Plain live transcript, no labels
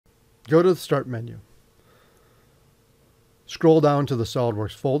Go to the Start menu. Scroll down to the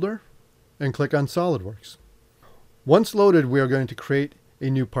SolidWorks folder and click on SolidWorks. Once loaded, we are going to create a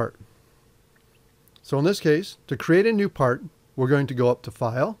new part. So in this case, to create a new part, we're going to go up to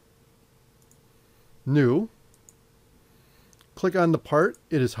File, New, click on the part,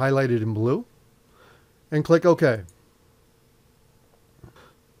 it is highlighted in blue, and click OK.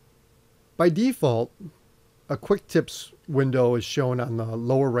 By default, a Quick Tips window is shown on the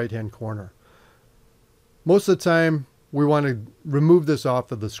lower right-hand corner. Most of the time, we want to remove this off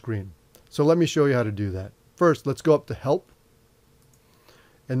of the screen. So let me show you how to do that. First, let's go up to Help.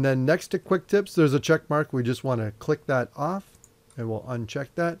 And then next to Quick Tips, there's a check mark. We just want to click that off, and we'll uncheck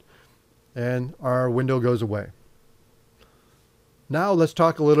that, and our window goes away. Now let's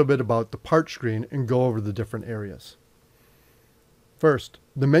talk a little bit about the part screen and go over the different areas. First,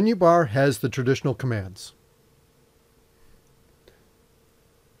 the menu bar has the traditional commands.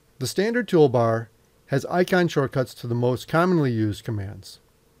 The standard toolbar has icon shortcuts to the most commonly used commands.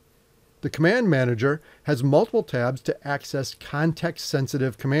 The Command Manager has multiple tabs to access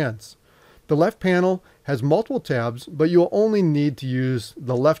context-sensitive commands. The left panel has multiple tabs, but you'll only need to use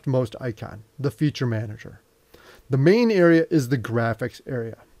the leftmost icon, the Feature Manager. The main area is the Graphics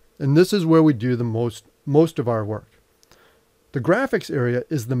area, and this is where we do the most of our work. The Graphics area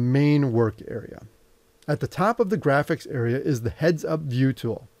is the main work area. At the top of the Graphics area is the Heads Up View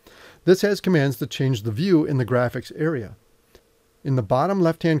tool. This has commands to change the view in the Graphics area. In the bottom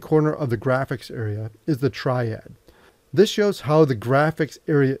left-hand corner of the Graphics area is the Triad. This shows how the Graphics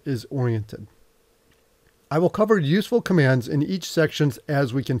area is oriented. I will cover useful commands in each section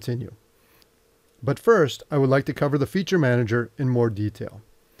as we continue. But first, I would like to cover the Feature Manager in more detail.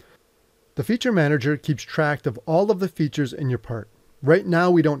 The Feature Manager keeps track of all of the features in your part. Right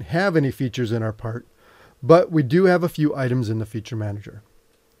now, we don't have any features in our part, but we do have a few items in the Feature Manager.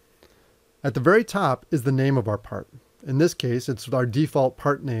 At the very top is the name of our part. In this case, it's our default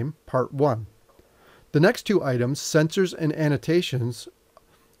part name, Part 1. The next two items, Sensors and Annotations,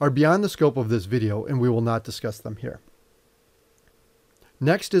 are beyond the scope of this video, and we will not discuss them here.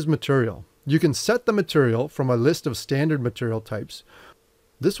 Next is Material. You can set the material from a list of standard material types.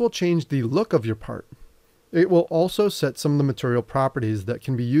 This will change the look of your part. It will also set some of the material properties that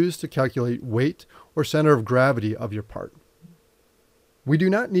can be used to calculate weight or center of gravity of your part. We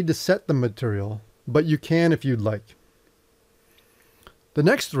do not need to set the material, but you can if you'd like. The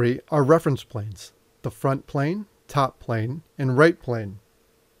next three are reference planes, the front plane, top plane, and right plane.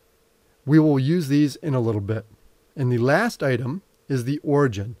 We will use these in a little bit. And the last item is the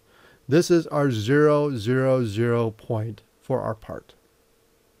origin. This is our 0, 0, 0 point for our part.